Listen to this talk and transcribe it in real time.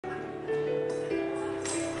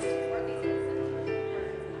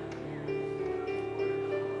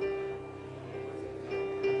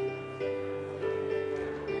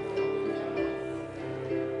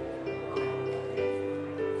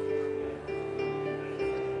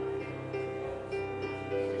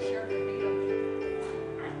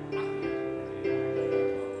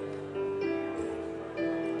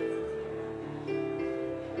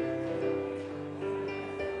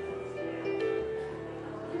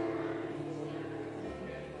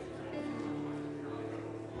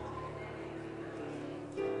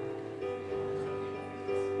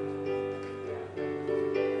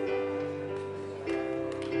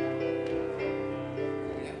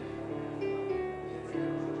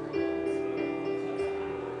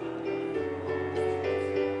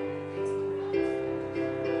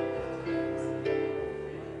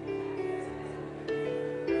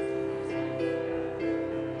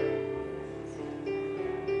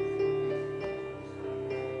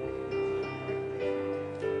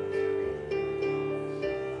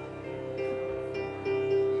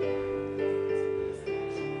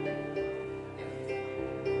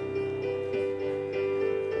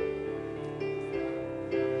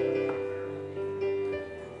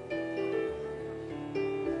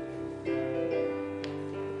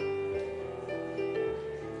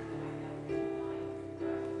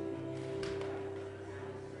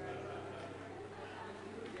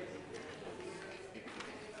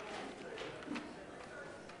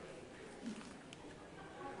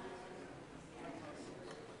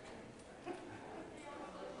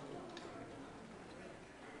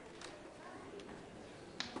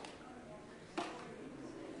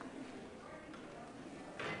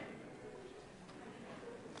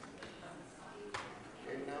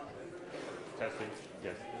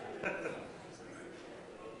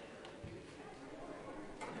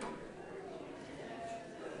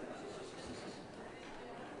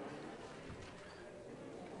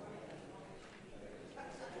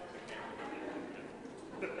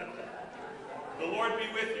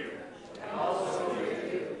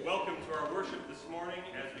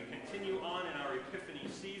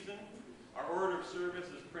Our order of service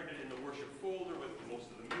is printed in the worship folder with most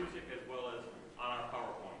of the music as well as on our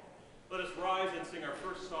PowerPoint. Let us rise and sing our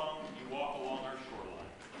first song, You Walk Along Our Shoreline.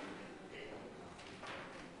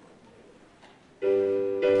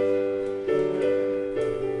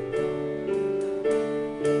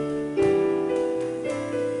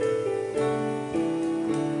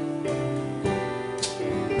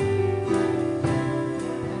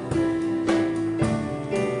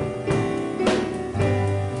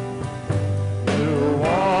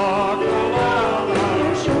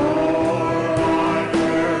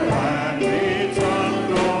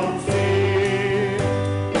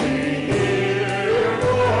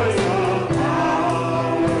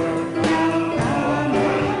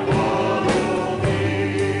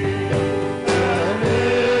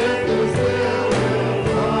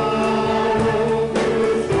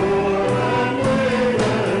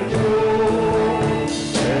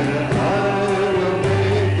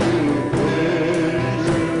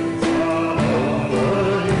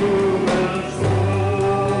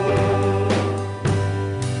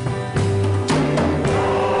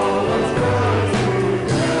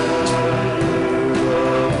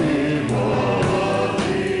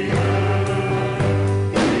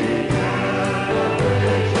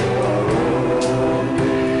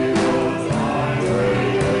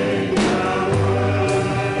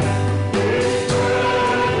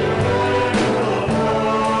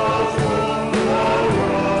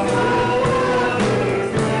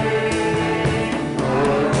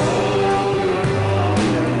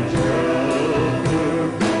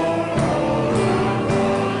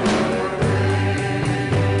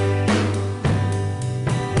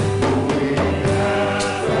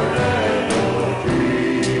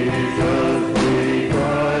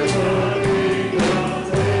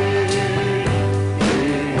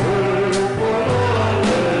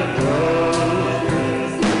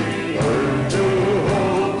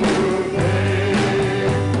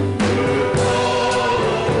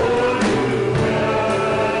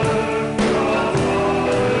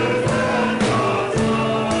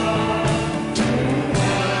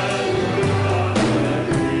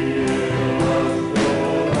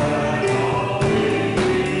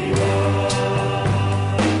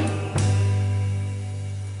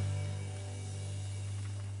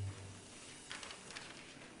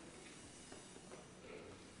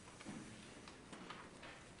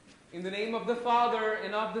 In the name of the Father,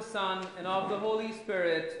 and of the Son, and of the Holy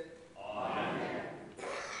Spirit. Amen.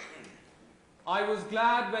 I was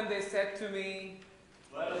glad when they said to me,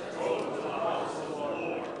 Let us go to the house of the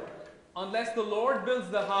Lord. Unless the Lord builds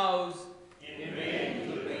the house, In vain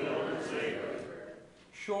do the builders labor.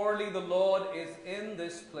 Surely the Lord is in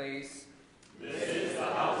this place. This is the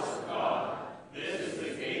house of God. This is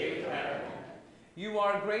the gate of heaven. You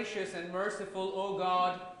are gracious and merciful, O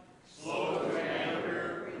God. Slow to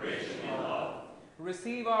anger, rich in love.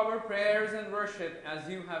 Receive our prayers and worship as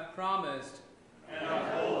you have promised. And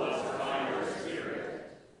uphold us by your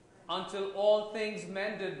Spirit. Until all things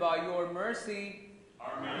mended by your mercy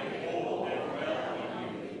are made whole and well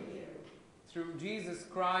in you. Through Jesus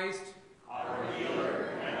Christ, our healer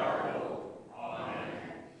and our hope. Amen.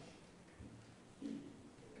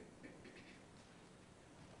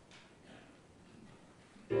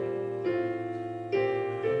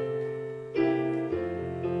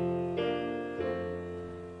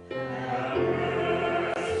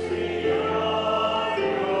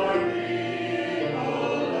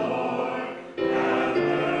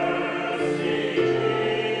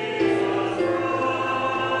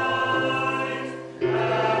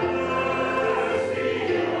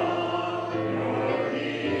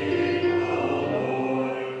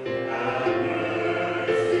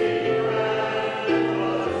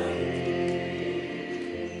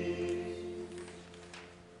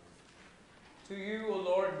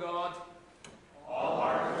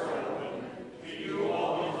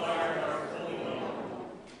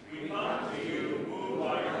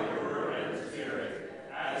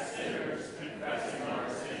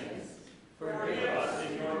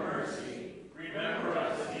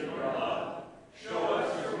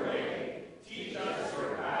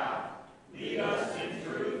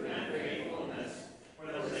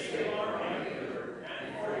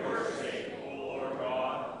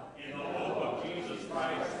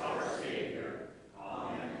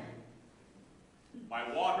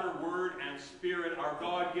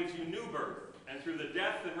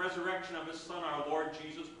 Resurrection of his Son, our Lord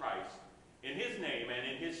Jesus Christ. In his name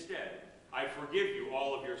and in his stead, I forgive you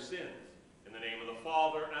all of your sins. In the name of the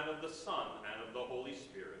Father, and of the Son, and of the Holy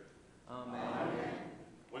Spirit. Amen. Amen.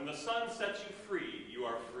 When the Son sets you free, you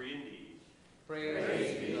are free indeed.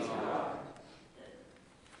 Praise be to God.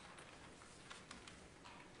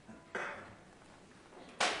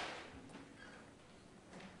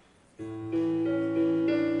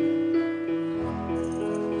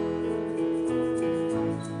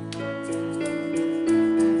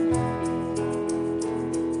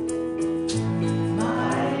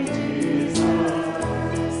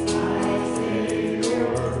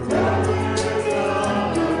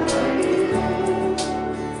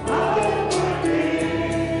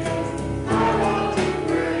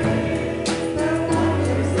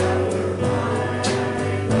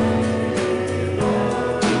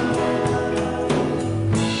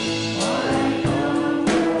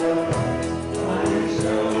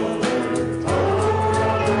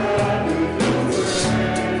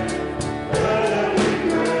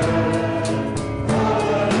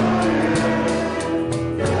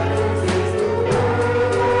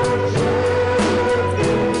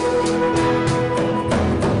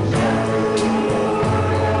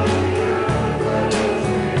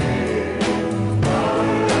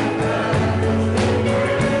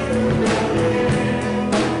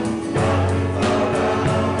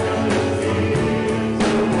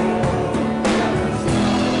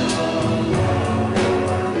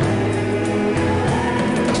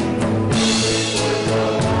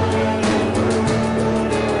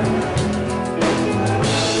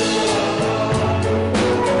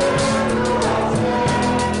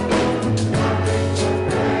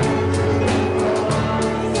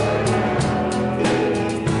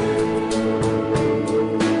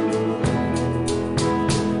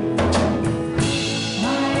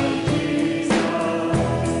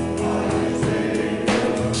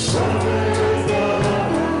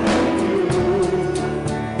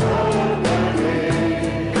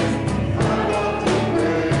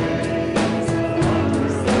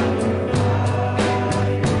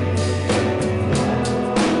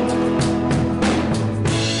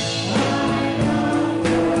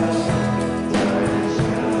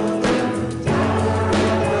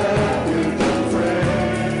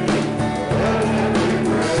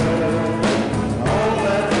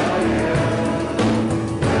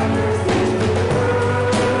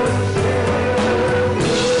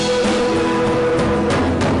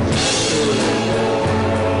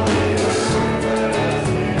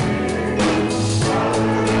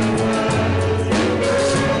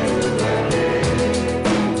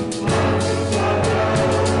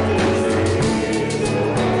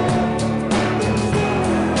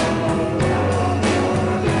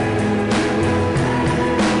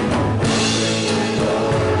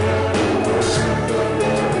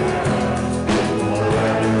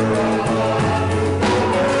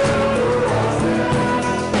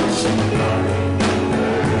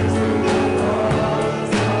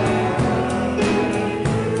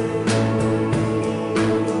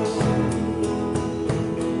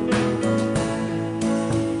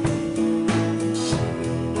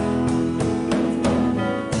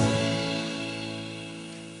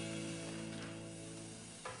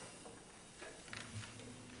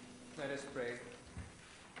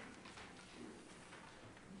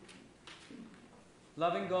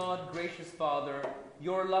 Loving God, gracious Father,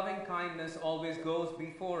 your loving kindness always goes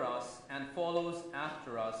before us and follows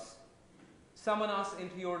after us. Summon us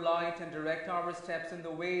into your light and direct our steps in the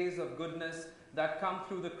ways of goodness that come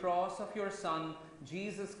through the cross of your Son,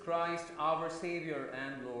 Jesus Christ, our Savior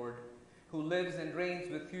and Lord, who lives and reigns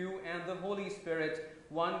with you and the Holy Spirit,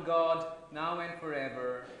 one God, now and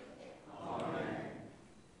forever. Amen.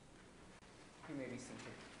 You may be seated.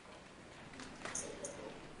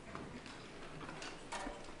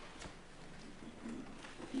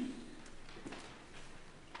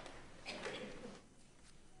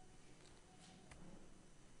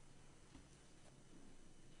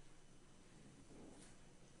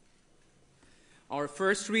 Our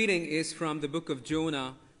first reading is from the book of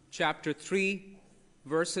Jonah, chapter 3,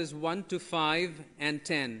 verses 1 to 5 and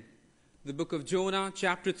 10. The book of Jonah,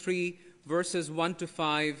 chapter 3, verses 1 to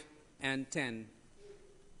 5 and 10.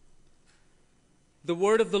 The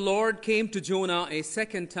word of the Lord came to Jonah a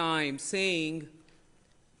second time, saying,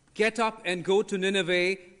 "Get up and go to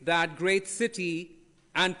Nineveh, that great city,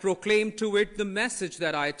 and proclaim to it the message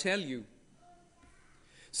that I tell you."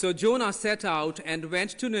 So Jonah set out and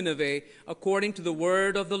went to Nineveh according to the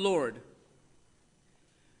word of the Lord.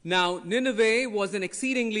 Now Nineveh was an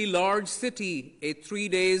exceedingly large city, a 3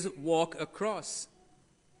 days' walk across.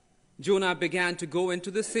 Jonah began to go into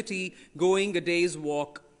the city, going a day's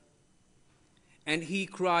walk. And he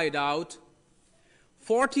cried out,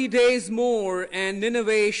 40 days more, and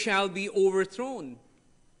Nineveh shall be overthrown.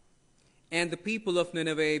 And the people of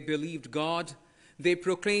Nineveh believed God. They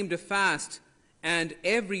proclaimed a fast, and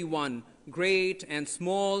everyone, great and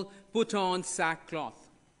small, put on sackcloth.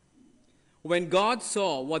 When God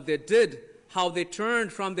saw what they did, how they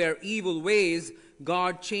turned from their evil ways,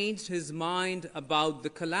 God changed his mind about the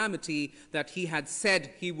calamity that he had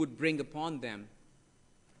said he would bring upon them.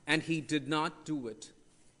 And he did not do it.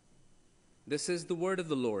 This is the word of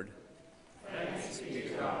the Lord. Thanks be to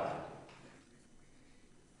God.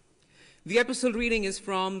 The epistle reading is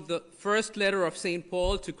from the first letter of St.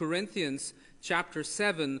 Paul to Corinthians, chapter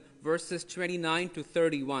 7, verses 29 to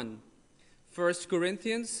 31. 1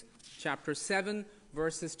 Corinthians, chapter 7,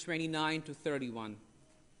 verses 29 to 31.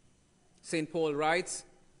 St. Paul writes,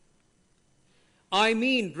 "I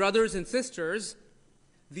mean, brothers and sisters,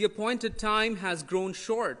 the appointed time has grown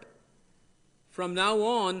short. From now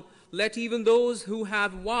on, let even those who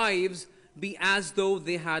have wives be as though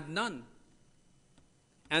they had none,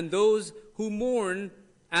 and those who mourn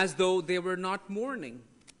as though they were not mourning,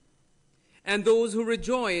 and those who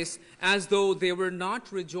rejoice as though they were not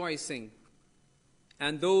rejoicing,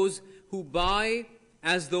 and those who buy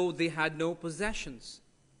as though they had no possessions,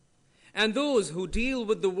 and those who deal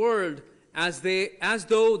with the world as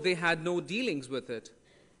though they had no dealings with it.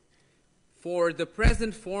 For the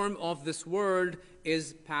present form of this world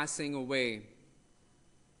is passing away."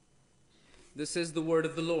 This is the word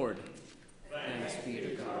of the Lord. Thanks be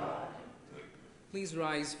to God. Please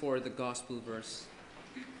rise for the gospel verse.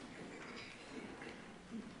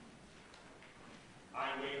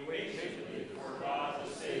 I wait patiently for God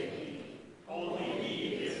to save me. Only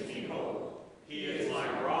he gives me hope. He is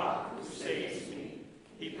my rock who saves me.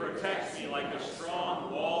 He protects me like a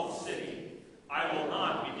strong walled city. I will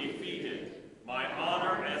not be defeated. My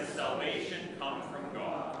honor and salvation come from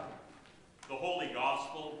God. The Holy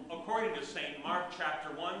Gospel, according to St. Mark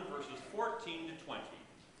chapter 1, verses 14 to 20.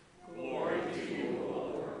 Glory to you, O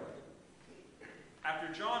Lord.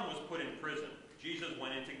 After John was put in prison, Jesus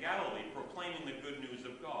went into Galilee proclaiming the good news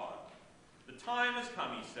of God. "The time has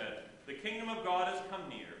come," he said. "The kingdom of God has come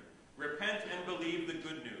near. Repent and believe the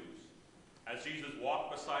good news." As Jesus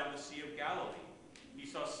walked beside the Sea of Galilee, he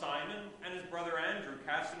saw Simon and his brother Andrew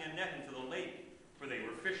casting a net into the lake, for they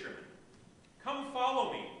were fishermen. "Come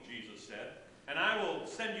follow me," Jesus said, "and I will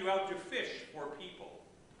send you out to fish for people."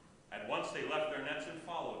 At once they left their nets and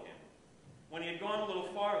followed him. When he had gone a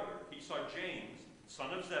little farther, he saw James,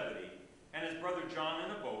 son of Zebedee, and his brother John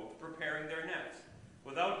in a boat, preparing their nets.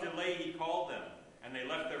 Without delay he called them, and they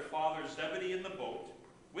left their father Zebedee in the boat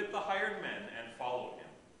with the hired men and followed him.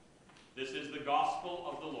 This is the gospel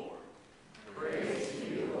of the Lord. Praise to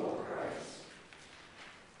you, O Christ.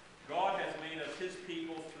 God has made us his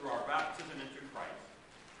people through our baptism into Christ.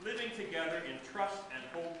 Living together in trust and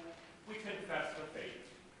hope, we confess the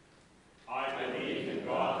faith. I believe in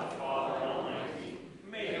God the Father Almighty,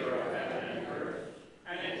 maker of heaven and earth,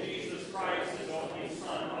 and in Jesus Christ, his only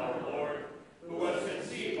Son, our Lord, who was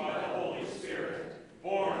conceived by the Holy Spirit,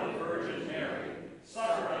 born of the Virgin Mary,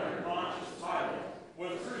 suffered under Pontius Pilate,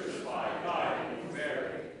 was crucified, died, and was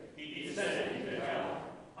buried. He descended into hell.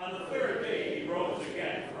 On the third day he rose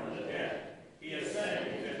again from the dead. He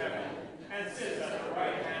ascended into heaven and sits at the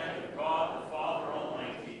right hand of God the Father Almighty.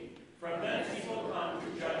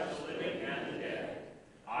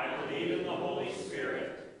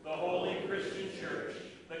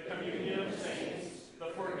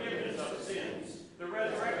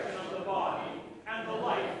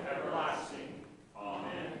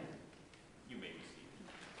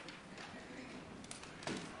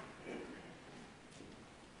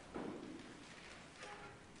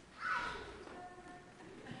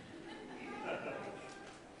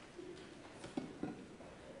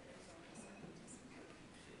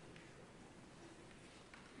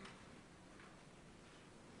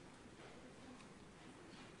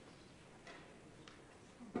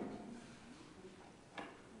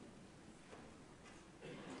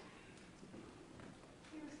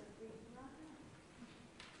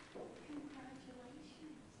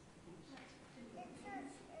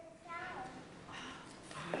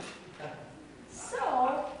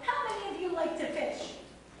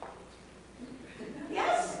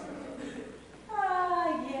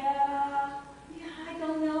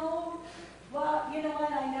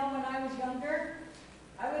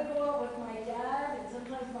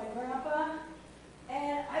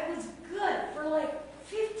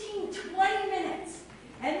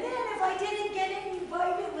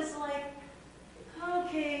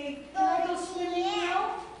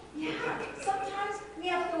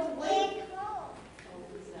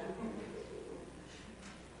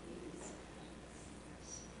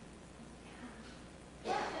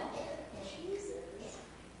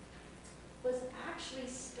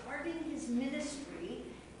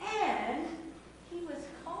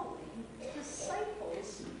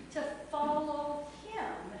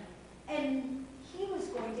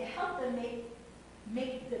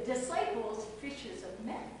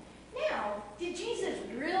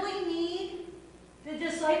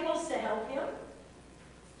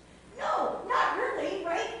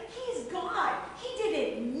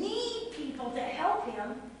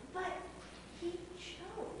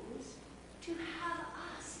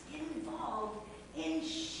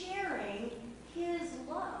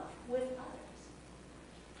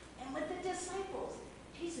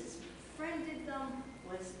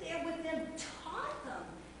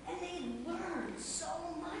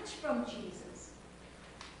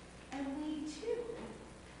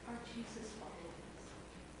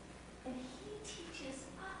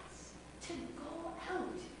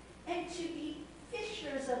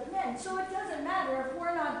 of men. So it doesn't matter if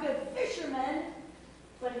we're not good fishermen,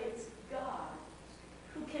 but it's God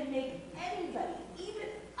who can make anybody, even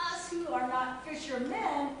us who are not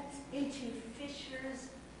fishermen, into fishers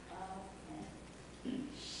of men,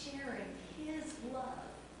 sharing his love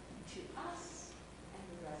to us and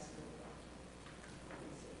the rest of the world.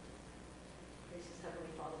 Gracious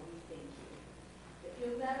Heavenly Father, we thank you that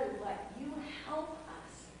no matter what, you help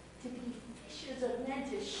us to be fishers of men,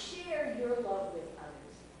 to share your love with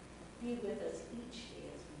others. Be with us each day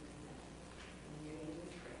as we do that. In your name we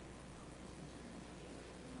pray.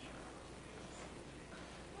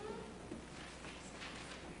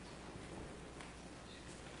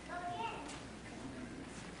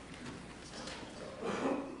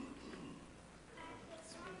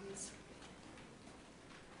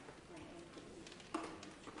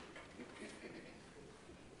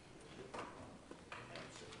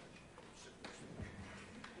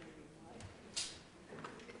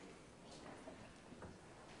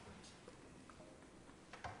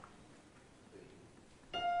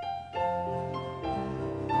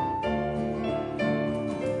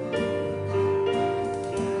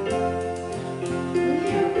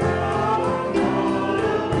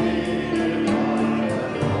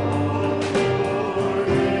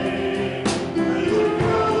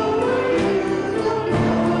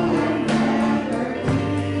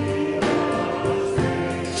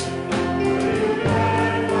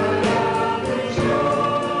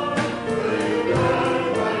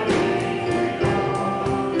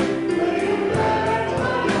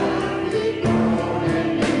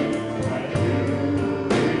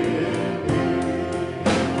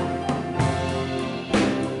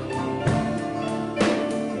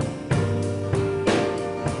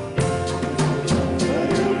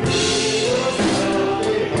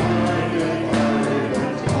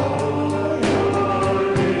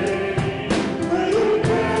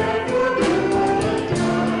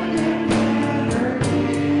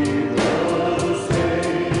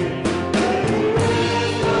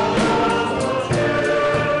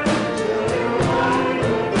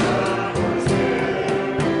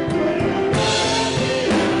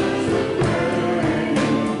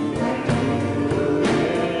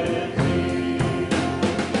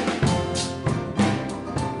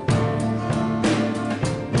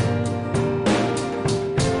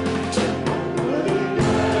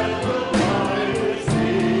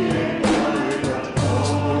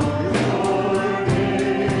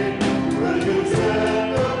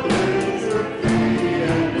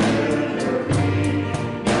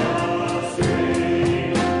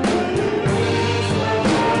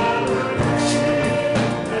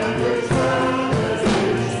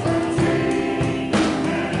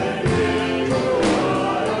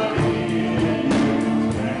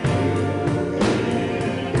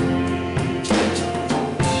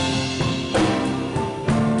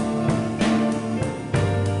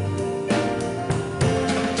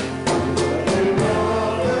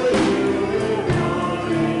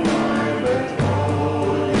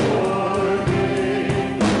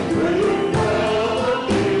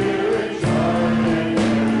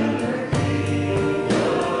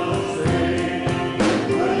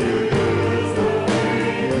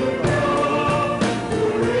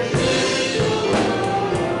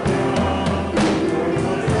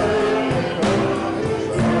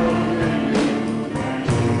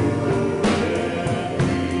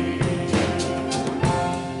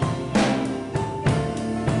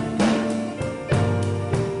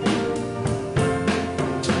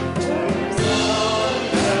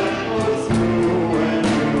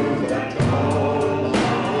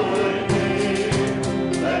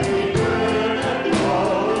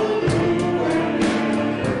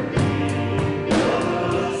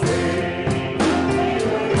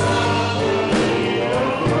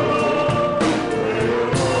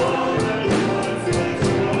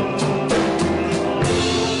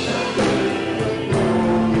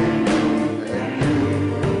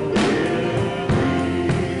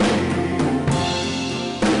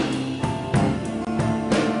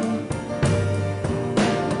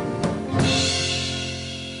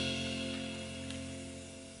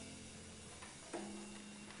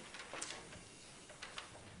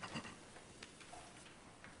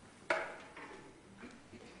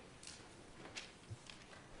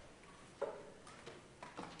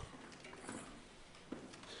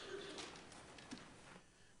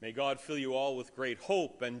 May God fill you all with great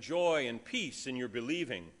hope and joy and peace in your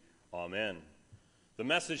believing. Amen. The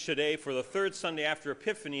message today for the third Sunday after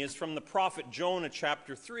Epiphany is from the prophet Jonah,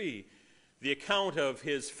 chapter 3, the account of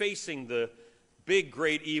his facing the big,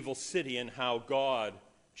 great, evil city and how God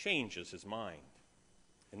changes his mind.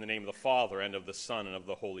 In the name of the Father, and of the Son, and of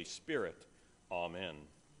the Holy Spirit. Amen.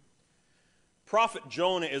 Prophet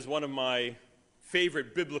Jonah is one of my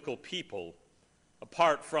favorite biblical people,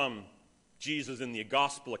 apart from Jesus in the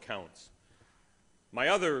gospel accounts. My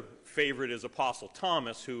other favorite is Apostle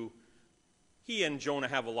Thomas, who he and Jonah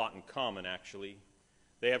have a lot in common, actually.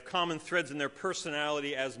 They have common threads in their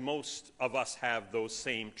personality, as most of us have those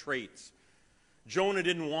same traits. Jonah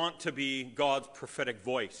didn't want to be God's prophetic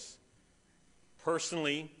voice.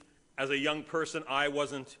 Personally, as a young person, I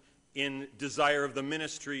wasn't in desire of the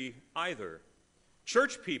ministry either.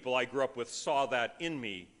 Church people I grew up with saw that in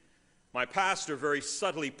me. My pastor very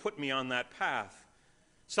subtly put me on that path.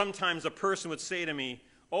 Sometimes a person would say to me,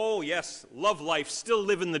 "Oh yes, love life, still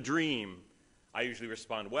living the dream." I usually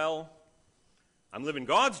respond, "Well, I'm living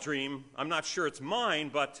God's dream. I'm not sure it's mine,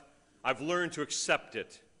 but I've learned to accept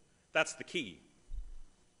it." That's the key.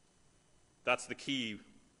 That's the key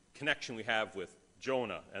connection we have with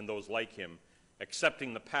Jonah and those like him,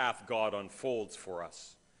 accepting the path God unfolds for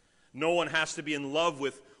us. No one has to be in love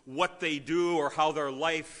with what they do or how their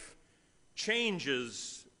life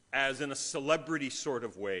changes as in a celebrity sort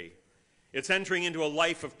of way. It's entering into a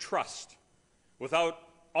life of trust without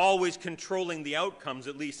always controlling the outcomes,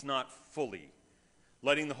 at least not fully.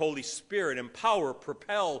 Letting the Holy Spirit empower,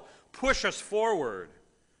 propel, push us forward.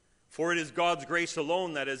 For it is God's grace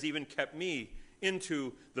alone that has even kept me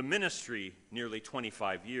into the ministry nearly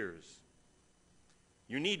 25 years.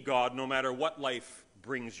 You need God no matter what life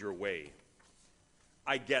brings your way.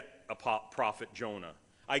 I get a prophet Jonah.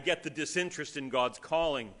 I get the disinterest in God's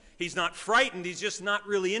calling. He's not frightened, he's just not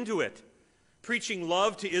really into it. Preaching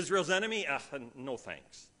love to Israel's enemy? No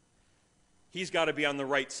thanks. He's got to be on the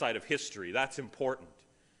right side of history. That's important.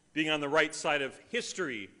 Being on the right side of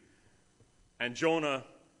history. And Jonah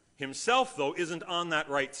himself, though, isn't on that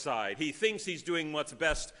right side. He thinks he's doing what's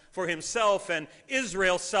best for himself and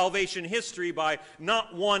Israel's salvation history by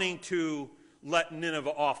not wanting to let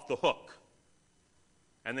Nineveh off the hook.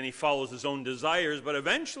 And then he follows his own desires, but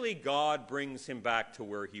eventually God brings him back to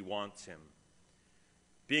where he wants him.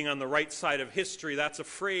 Being on the right side of history, that's a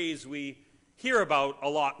phrase we hear about a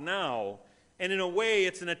lot now. And in a way,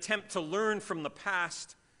 it's an attempt to learn from the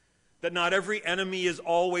past that not every enemy is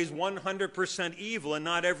always 100% evil and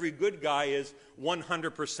not every good guy is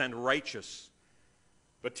 100% righteous.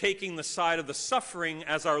 But taking the side of the suffering,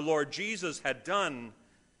 as our Lord Jesus had done,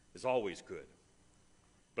 is always good.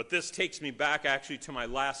 But this takes me back actually to my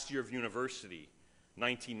last year of university,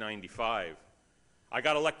 1995. I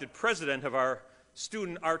got elected president of our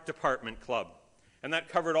student art department club, and that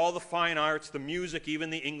covered all the fine arts, the music, even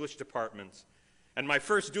the English departments. And my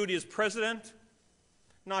first duty as president,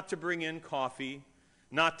 not to bring in coffee,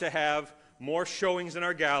 not to have more showings in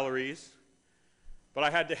our galleries, but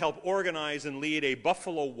I had to help organize and lead a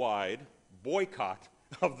Buffalo-wide boycott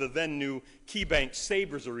of the then new KeyBank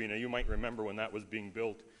Sabres Arena. You might remember when that was being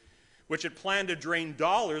built, which had planned to drain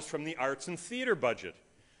dollars from the arts and theater budget.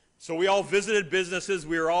 So we all visited businesses,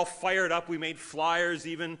 we were all fired up, we made flyers,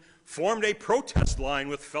 even formed a protest line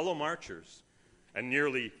with fellow marchers, and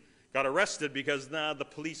nearly got arrested because the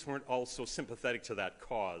police weren't all so sympathetic to that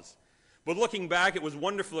cause. But looking back, it was a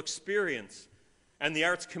wonderful experience, and the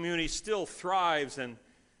arts community still thrives, and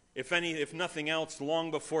if nothing else, long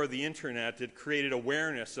before the internet, it created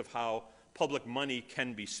awareness of how public money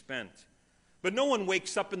can be spent. But no one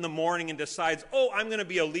wakes up in the morning and decides, "Oh, I'm going to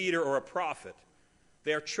be a leader or a prophet."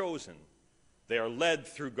 They are chosen. They are led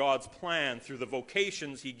through God's plan, through the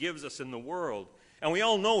vocations he gives us in the world. And we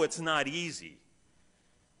all know it's not easy.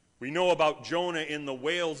 We know about Jonah in the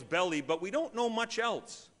whale's belly, but we don't know much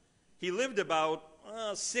else. He lived about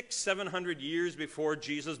 600-700 years before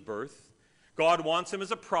Jesus' birth. God wants him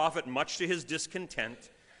as a prophet, much to his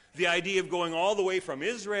discontent. The idea of going all the way from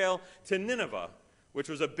Israel to Nineveh, which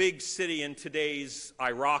was a big city in today's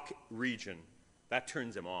Iraq region, that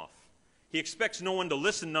turns him off. He expects no one to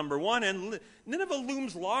listen, number one, and Nineveh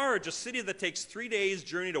looms large, a city that takes 3 days'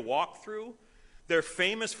 journey to walk through. They're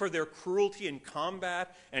famous for their cruelty in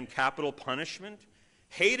combat and capital punishment,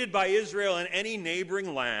 hated by Israel and any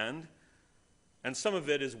neighboring land, and some of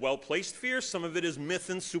it is well-placed fear, some of it is myth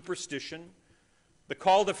and superstition. The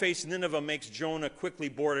call to face Nineveh makes Jonah quickly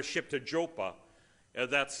board a ship to Joppa.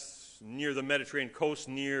 That's near the Mediterranean coast,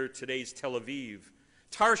 near today's Tel Aviv.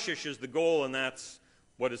 Tarshish is the goal, and that's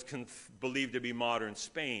what is believed to be modern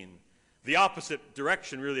Spain. The opposite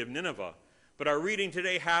direction, really, of Nineveh. But our reading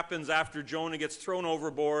today happens after Jonah gets thrown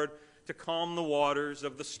overboard to calm the waters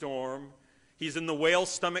of the storm. He's in the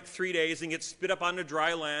whale's stomach 3 days and gets spit up onto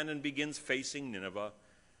dry land and begins facing Nineveh.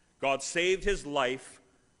 God saved his life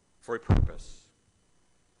for a purpose.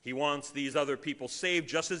 He wants these other people saved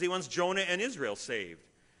just as he wants Jonah and Israel saved.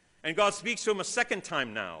 And God speaks to him a second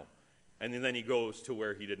time now. And then he goes to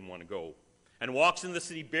where he didn't want to go and walks into the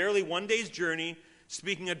city barely one day's journey,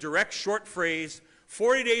 speaking a direct short phrase,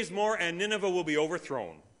 40 days more and Nineveh will be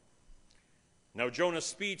overthrown. Now Jonah's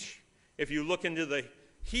speech, if you look into the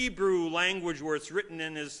Hebrew language where it's written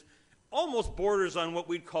in, is almost borders on what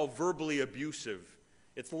we'd call verbally abusive.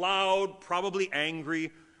 It's loud, probably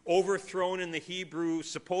angry. Overthrown in the Hebrew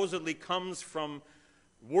supposedly comes from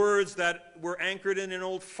words that were anchored in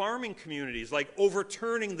old farming communities, like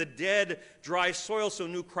overturning the dead, dry soil so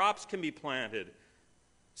new crops can be planted.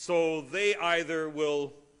 So they either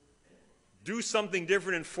will do something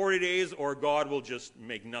different in 40 days or God will just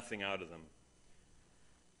make nothing out of them.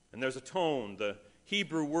 And there's a tone. The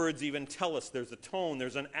Hebrew words even tell us there's a tone,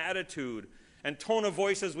 there's an attitude. And tone of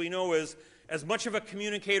voice, as we know, is as much of a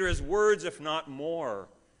communicator as words, if not more.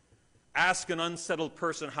 Ask an unsettled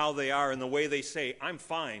person how they are, and the way they say, I'm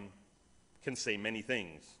fine, can say many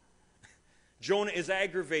things. Jonah is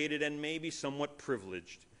aggravated and maybe somewhat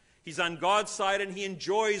privileged. He's on God's side, and he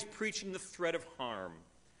enjoys preaching the threat of harm.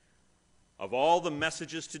 Of all the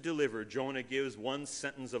messages to deliver, Jonah gives one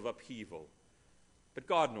sentence of upheaval. But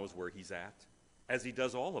God knows where he's at, as he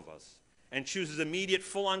does all of us, and chooses immediate,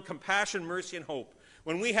 full-on compassion, mercy, and hope.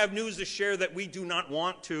 When we have news to share that we do not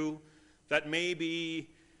want to, that maybe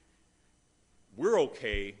we're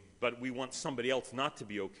okay, but we want somebody else not to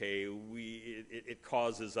be okay, it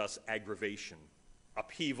causes us aggravation,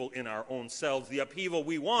 upheaval in our own selves. The upheaval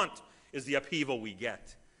we want is the upheaval we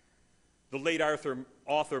get. The late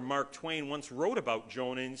author Mark Twain once wrote about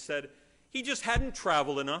Jonah and said he just hadn't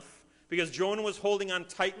traveled enough because Jonah was holding on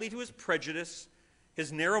tightly to his prejudice,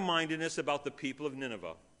 his narrow-mindedness about the people of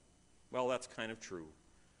Nineveh. Well, that's kind of true.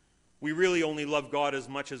 We really only love God as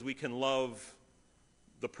much as we can love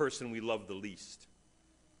the person we love the least.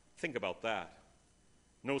 Think about that.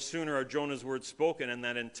 No sooner are Jonah's words spoken and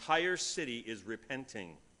that entire city is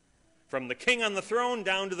repenting. From the king on the throne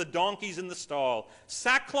down to the donkeys in the stall.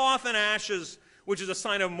 Sackcloth and ashes, which is a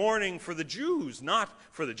sign of mourning for the Jews, not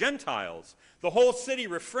for the Gentiles. The whole city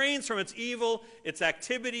refrains from its evil, its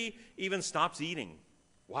activity, even stops eating.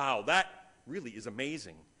 Wow, that really is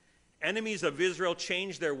amazing. Enemies of Israel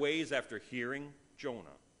changed their ways after hearing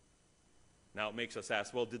Jonah. Now it makes us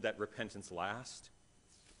ask, well, did that repentance last?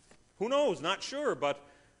 Who knows? Not sure, but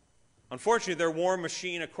unfortunately their war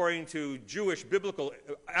machine, according to Jewish biblical,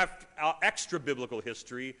 extra-biblical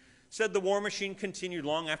history, said the war machine continued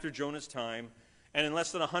long after Jonah's time, and in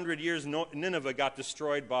less than 100 years, Nineveh got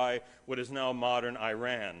destroyed by what is now modern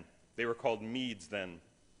Iran. They were called Medes then.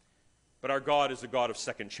 But our God is a God of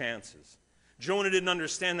second chances. Jonah didn't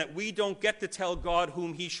understand that we don't get to tell God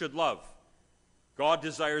whom he should love. God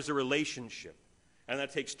desires a relationship, and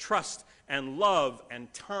that takes trust and love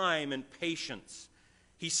and time and patience.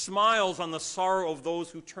 He smiles on the sorrow of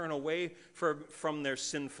those who turn away from their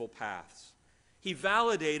sinful paths. He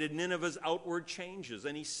validated Nineveh's outward changes,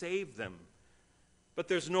 and he saved them. But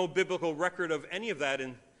there's no biblical record of any of that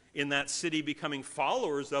in that city becoming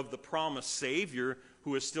followers of the promised Savior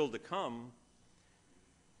who is still to come.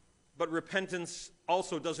 But repentance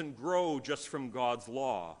also doesn't grow just from God's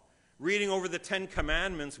law. Reading over the 10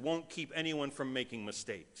 Commandments won't keep anyone from making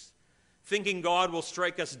mistakes. Thinking God will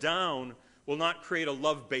strike us down will not create a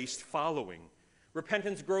love-based following.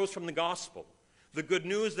 Repentance grows from the gospel, the good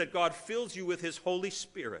news that God fills you with his Holy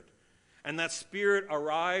Spirit, and that Spirit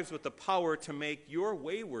arrives with the power to make your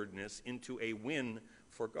waywardness into a win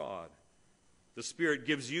for God. The Spirit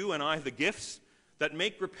gives you and I the gifts that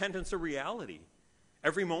make repentance a reality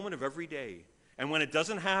every moment of every day. And when it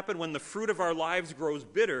doesn't happen, when the fruit of our lives grows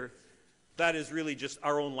bitter, that is really just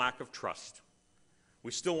our own lack of trust.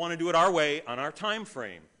 We still want to do it our way on our time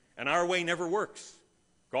frame, and our way never works.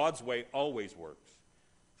 God's way always works.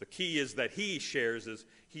 The key is that he shares as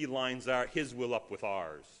he lines his will up with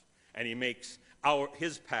ours, and he makes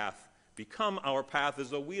his path become our path as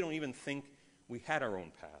though we don't even think we had our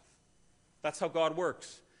own path. That's how God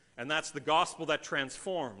works, and that's the gospel that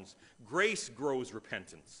transforms. Grace grows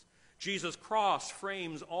repentance. Jesus' cross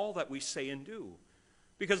frames all that we say and do,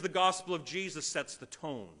 because the gospel of Jesus sets the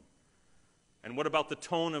tone. And what about the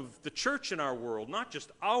tone of the church in our world? Not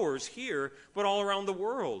just ours here, but all around the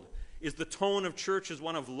world. Is the tone of church as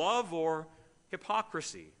one of love or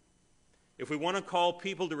hypocrisy? If we want to call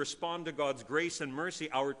people to respond to God's grace and mercy,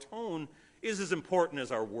 our tone is as important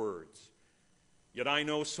as our words. Yet I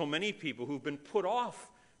know so many people who've been put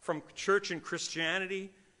off from church and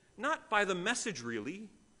Christianity, not by the message really,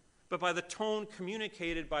 but by the tone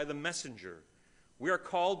communicated by the messenger. We are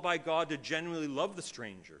called by God to genuinely love the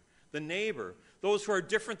stranger, the neighbor, those who are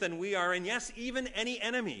different than we are, and yes, even any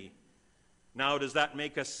enemy. Now, does that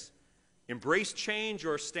make us Embrace change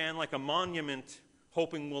or stand like a monument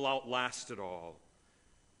hoping we'll outlast it all.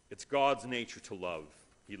 It's God's nature to love.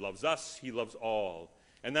 He loves us, he loves all.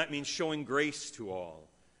 And that means showing grace to all.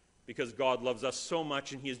 Because God loves us so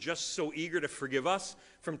much and he is just so eager to forgive us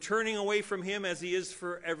from turning away from him as he is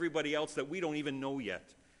for everybody else that we don't even know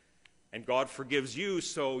yet. And God forgives you,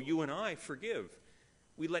 so you and I forgive.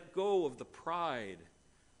 We let go of the pride.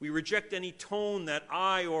 We reject any tone that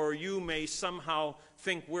I or you may somehow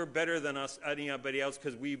think we're better than anybody else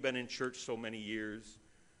because we've been in church so many years.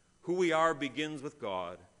 Who we are begins with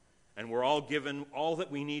God, and we're all given all that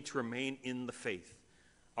we need to remain in the faith.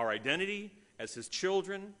 Our identity as his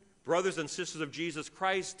children, brothers and sisters of Jesus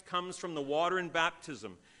Christ, comes from the water and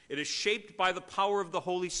baptism. It is shaped by the power of the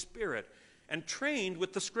Holy Spirit and trained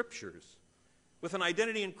with the Scriptures. With an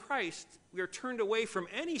identity in Christ, we are turned away from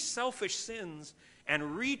any selfish sins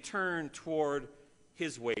and return toward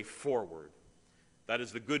his way forward. That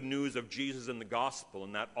is the good news of Jesus in the gospel,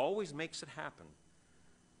 and that always makes it happen.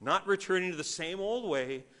 Not returning to the same old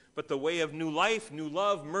way, but the way of new life, new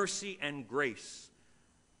love, mercy, and grace.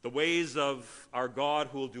 The ways of our God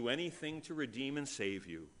who will do anything to redeem and save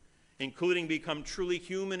you, including become truly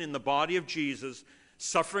human in the body of Jesus,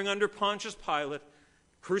 suffering under Pontius Pilate,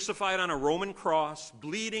 crucified on a Roman cross,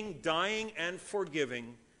 bleeding, dying, and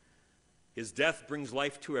forgiving. His death brings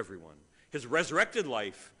life to everyone. His resurrected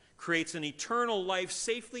life creates an eternal life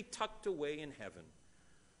safely tucked away in heaven.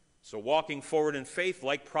 So walking forward in faith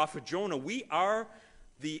like Prophet Jonah, we are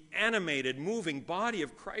the animated, moving body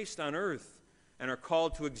of Christ on earth and are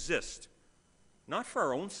called to exist, not for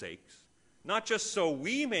our own sakes, not just so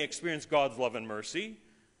we may experience God's love and mercy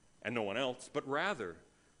and no one else, but rather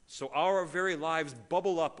so our very lives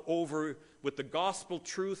bubble up over with the gospel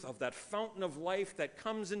truth of that fountain of life that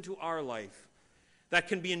comes into our life, that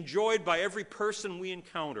can be enjoyed by every person we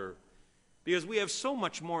encounter, because we have so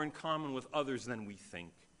much more in common with others than we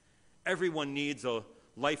think. Everyone needs a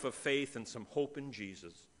life of faith and some hope in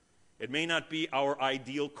Jesus. It may not be our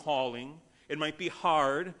ideal calling. It might be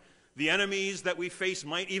hard. The enemies that we face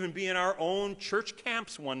might even be in our own church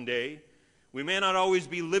camps one day. We may not always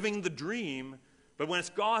be living the dream, but when it's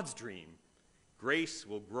God's dream, grace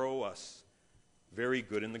will grow us very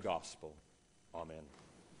good in the gospel. Amen.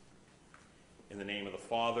 In the name of the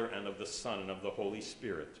Father, and of the Son, and of the Holy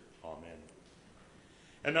Spirit. Amen.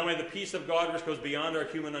 And now may the peace of God, which goes beyond our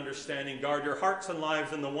human understanding, guard your hearts and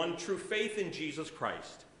lives in the one true faith in Jesus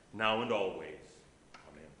Christ, now and always.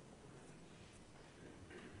 Amen.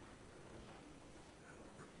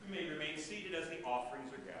 You may remain seated as the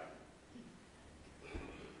offerings are gathered.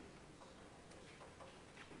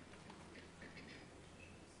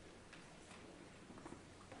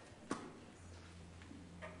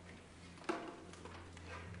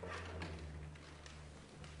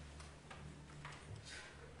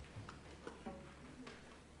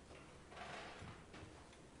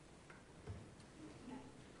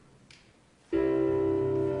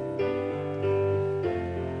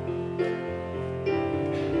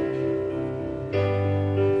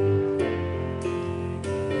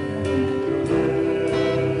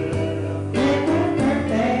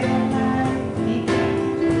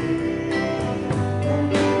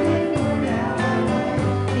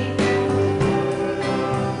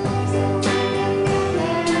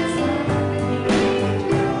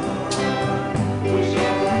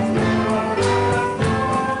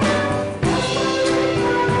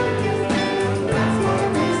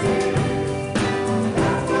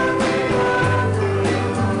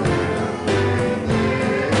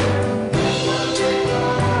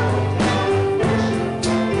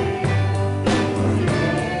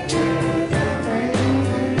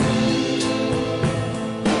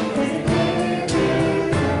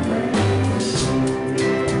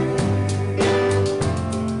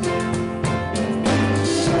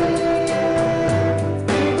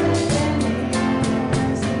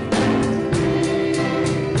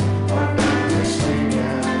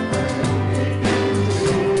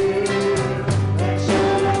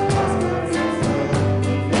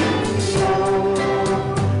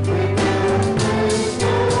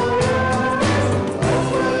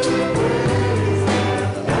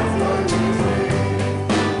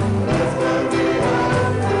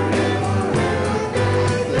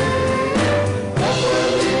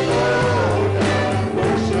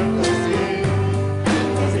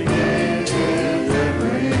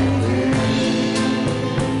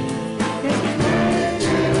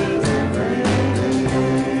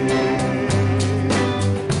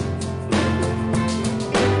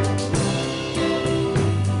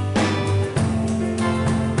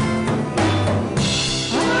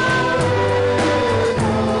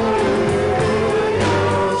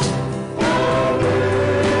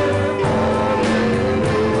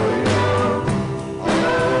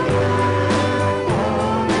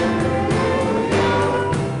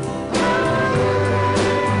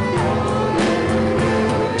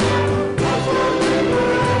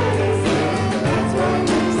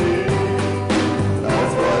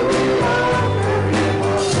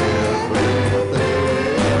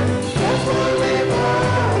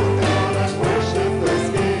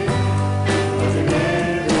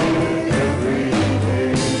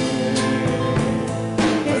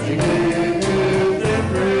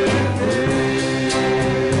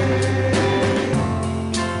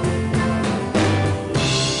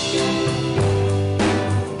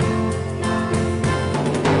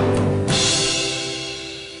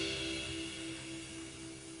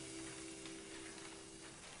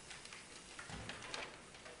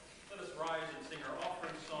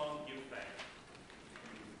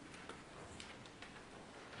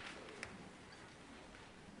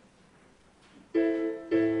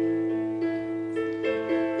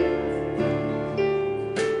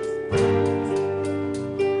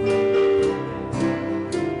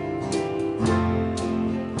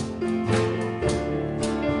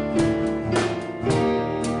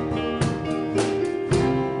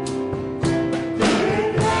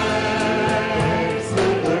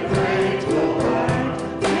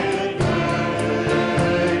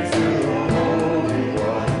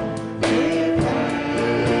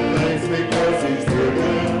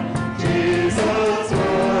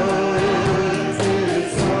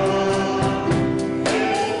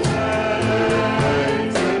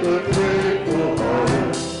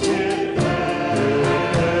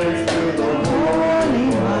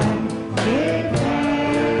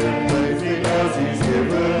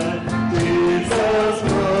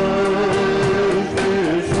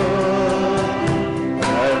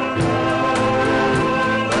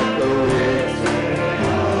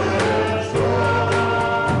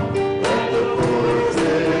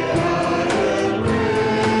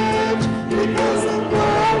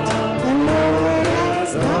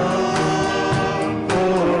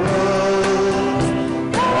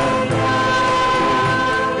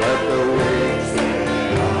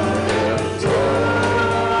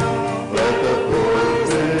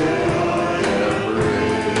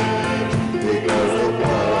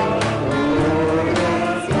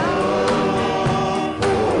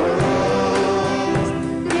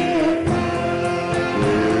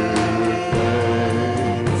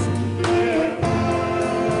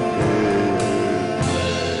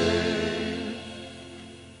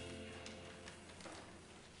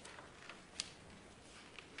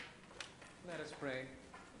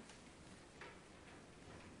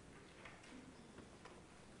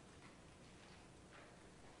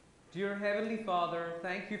 Dear Heavenly Father,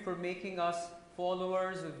 thank you for making us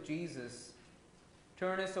followers of Jesus.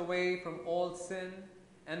 Turn us away from all sin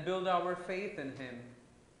and build our faith in him.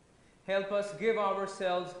 Help us give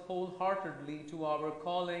ourselves wholeheartedly to our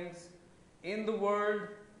callings in the world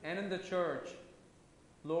and in the church.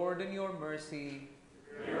 Lord, in your mercy,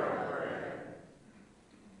 hear our prayer.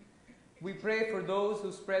 we pray for those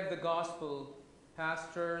who spread the gospel,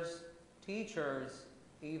 pastors, teachers,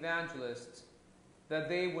 evangelists, that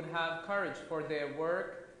they would have courage for their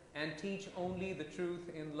work and teach only the truth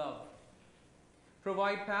in love.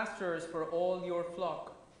 Provide pastors for all your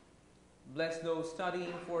flock. Bless those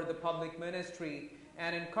studying for the public ministry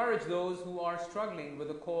and encourage those who are struggling with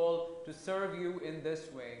a call to serve you in this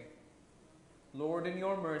way. Lord, in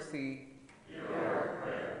your mercy, hear our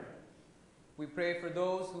prayer. we pray for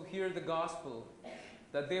those who hear the gospel,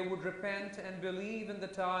 that they would repent and believe in the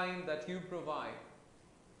time that you provide.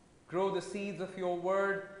 Grow the seeds of your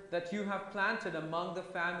word that you have planted among the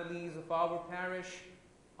families of our parish,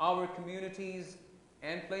 our communities,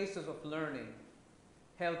 and places of learning.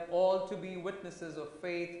 Help all to be witnesses of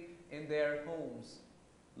faith in their homes.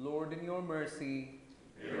 Lord, in your mercy,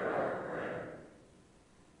 hear our prayer.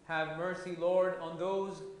 have mercy, Lord, on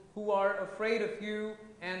those who are afraid of you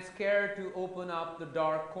and scared to open up the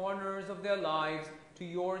dark corners of their lives to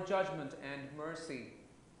your judgment and mercy.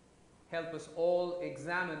 Help us all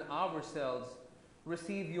examine ourselves,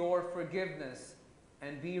 receive your forgiveness,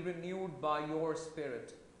 and be renewed by your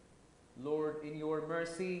Spirit. Lord, in your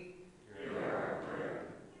mercy, hear our prayer.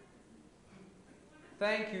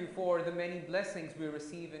 thank you for the many blessings we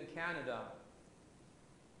receive in Canada.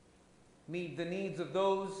 Meet the needs of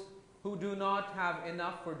those who do not have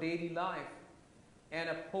enough for daily life, and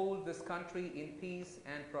uphold this country in peace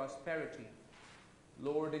and prosperity.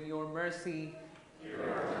 Lord, in your mercy, Hear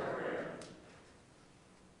our prayer.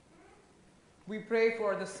 we pray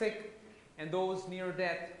for the sick and those near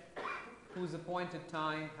death whose appointed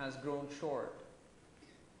time has grown short.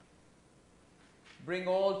 Bring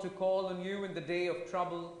all to call on you in the day of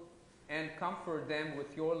trouble and comfort them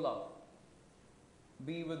with your love.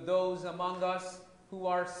 Be with those among us who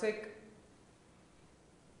are sick,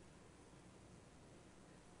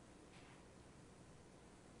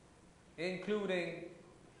 including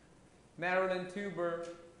Marilyn Tuber,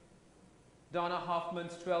 Donna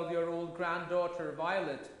Hoffman's 12-year-old granddaughter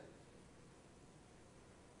Violet,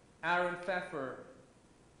 Aaron Pfeffer,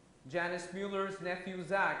 Janice Mueller's nephew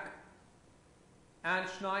Zach, Anne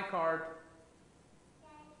Schneikart,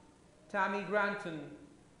 Tammy Granton,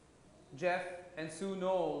 Jeff and Sue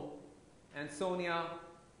Knoll, and Sonia,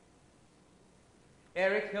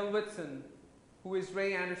 Eric Hilwitson, who is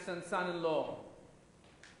Ray Anderson's son-in-law.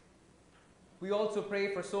 We also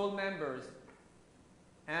pray for soul members,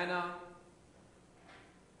 Anna,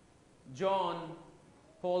 John,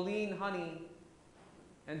 Pauline Honey,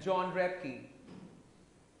 and John Repke.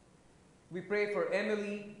 We pray for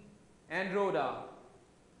Emily and Rhoda,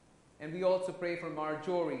 and we also pray for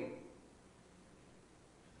Marjorie.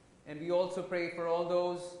 And we also pray for all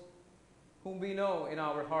those whom we know in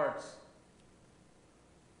our hearts.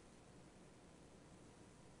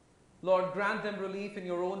 Lord, grant them relief in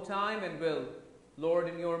your own time and will. Lord,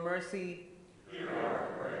 in your mercy, Hear our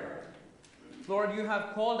prayer. Lord, you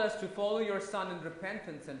have called us to follow your Son in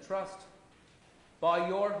repentance and trust. By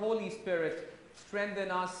your Holy Spirit, strengthen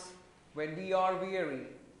us when we are weary.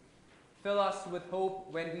 Fill us with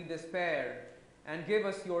hope when we despair, and give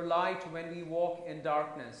us your light when we walk in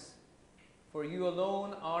darkness. For you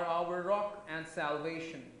alone are our rock and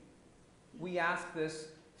salvation. We ask this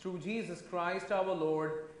through Jesus Christ our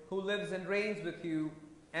Lord, who lives and reigns with you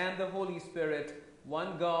and the Holy Spirit,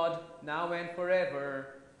 one God, now and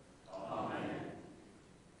forever. Amen.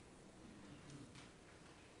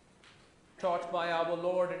 Taught by our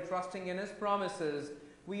Lord and trusting in his promises,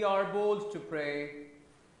 we are bold to pray.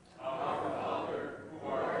 Our Father, who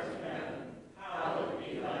art in heaven, hallowed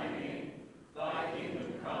be thy name. Thy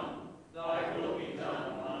kingdom come, thy will be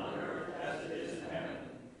done on earth as it is in heaven.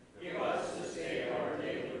 Give us this day our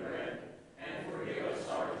daily bread, and forgive us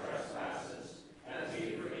our trespasses, as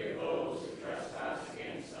we forgive those who trespass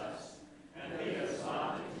against us. And lead us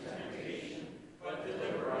not into temptation, but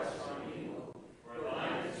deliver us from evil. For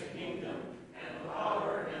thine is the kingdom, and the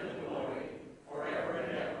power, and the glory, forever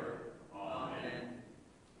and ever. Amen.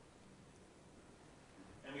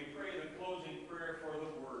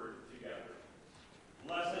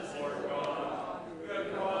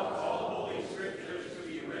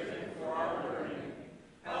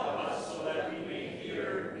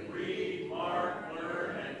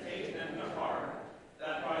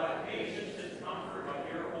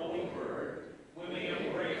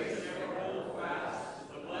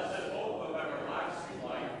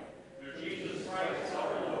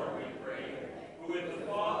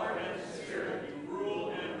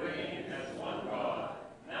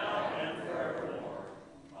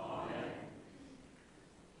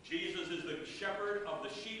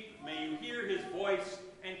 his voice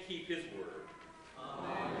and keep his word.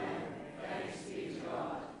 Amen. Thanks be to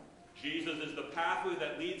God. Jesus is the pathway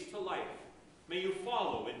that leads to life. May you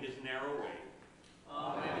follow in his narrow way.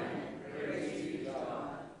 Amen. Praise be to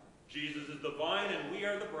God. Jesus is the vine and we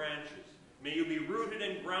are the branches. May you be rooted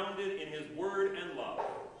and grounded in his word and love.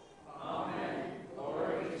 Amen.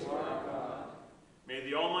 Glory to our God. May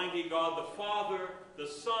the Almighty God, the Father, the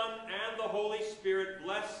Son, and the Holy Spirit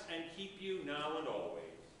bless and keep you now and always.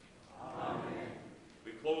 Amen.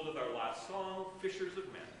 We close with our last song, Fishers of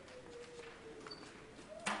Men.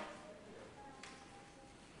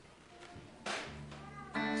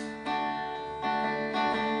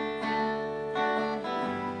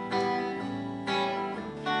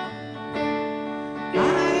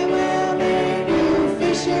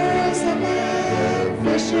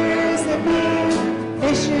 Fishers of men,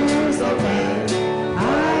 fishers of men, I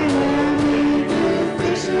will make you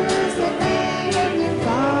fishers of men if you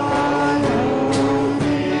follow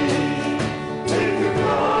me. If you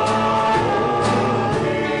follow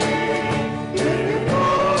me, if you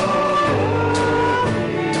follow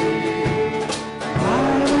me, I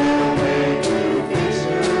will make you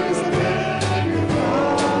fishers of men if you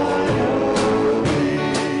follow me.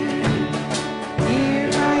 Hear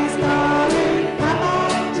Christ calling, come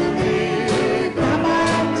unto me, come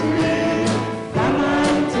unto me, come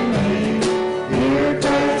unto me. Hear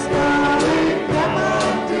Christ calling, come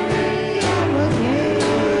unto me, and will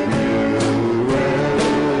give you rest.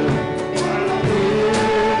 I will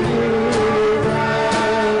give you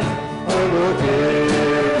rest. I will give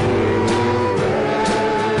you rest.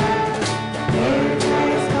 Hear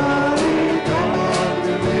Christ calling, come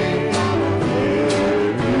unto me, I will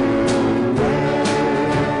give you rest.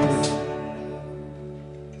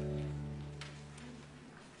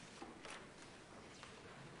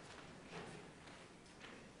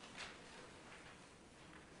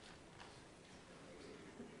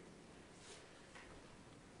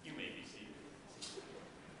 You may be seated.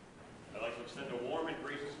 I'd like to extend a warm and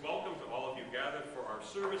gracious welcome to all of you gathered for our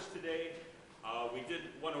service today. We did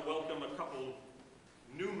want to welcome a couple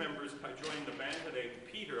new members joining the band today.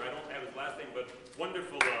 Peter, I don't have his last name, but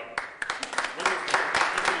wonderful. Wonderful.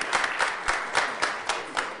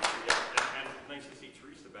 And nice to see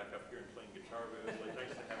Teresa back up here and playing guitar. It was really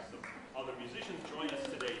nice to have some other musicians join us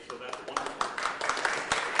today, so that's wonderful.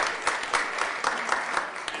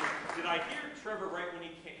 And did I hear Trevor right when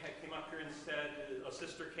he came up here and said a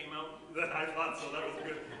sister came out? That I thought so. That was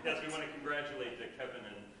good. Yes, we want to congratulate Kevin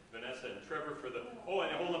and Vanessa and Trevor for the,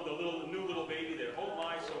 and holding up the new little baby there. Oh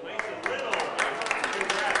my, so nice and little.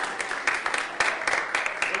 Congrats.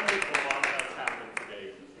 Wonderful lot that's happened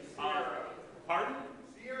today. Pardon?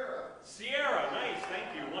 Sierra, nice,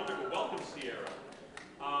 thank you. Wonderful. Welcome, Sierra.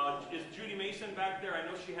 Is Judy Mason back there? I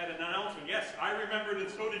know she had an announcement. Yes, I remembered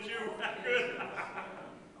and so did you. Good. I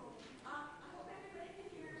hope everybody can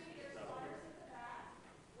hear me. There's flyers at the back.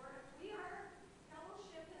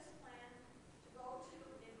 Fellowship has planned to go to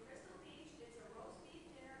in Crystal Beach. It's a roast beef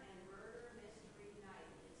dinner and murder mystery night.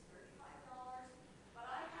 It's $35, but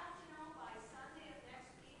I have to know by Sunday of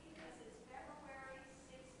next week because it's February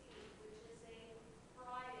 16th, which is a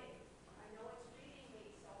Friday. I know it's reading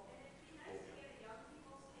week, so and it'd be nice to get a young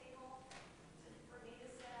people's table for me to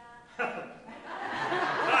sit at.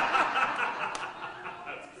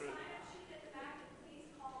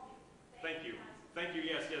 Thank you,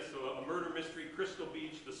 yes. So a murder mystery, Crystal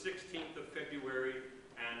Beach, the 16th of February,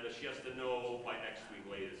 and she has to know by next week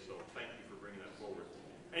latest, so thank you for bringing that forward.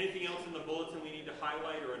 Anything else in the bulletin we need to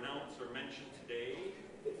highlight or announce or mention today?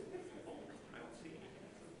 I don't see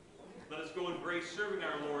anything. Let us go in grace, serving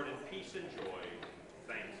our Lord in peace and joy.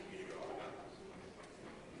 Thanks be.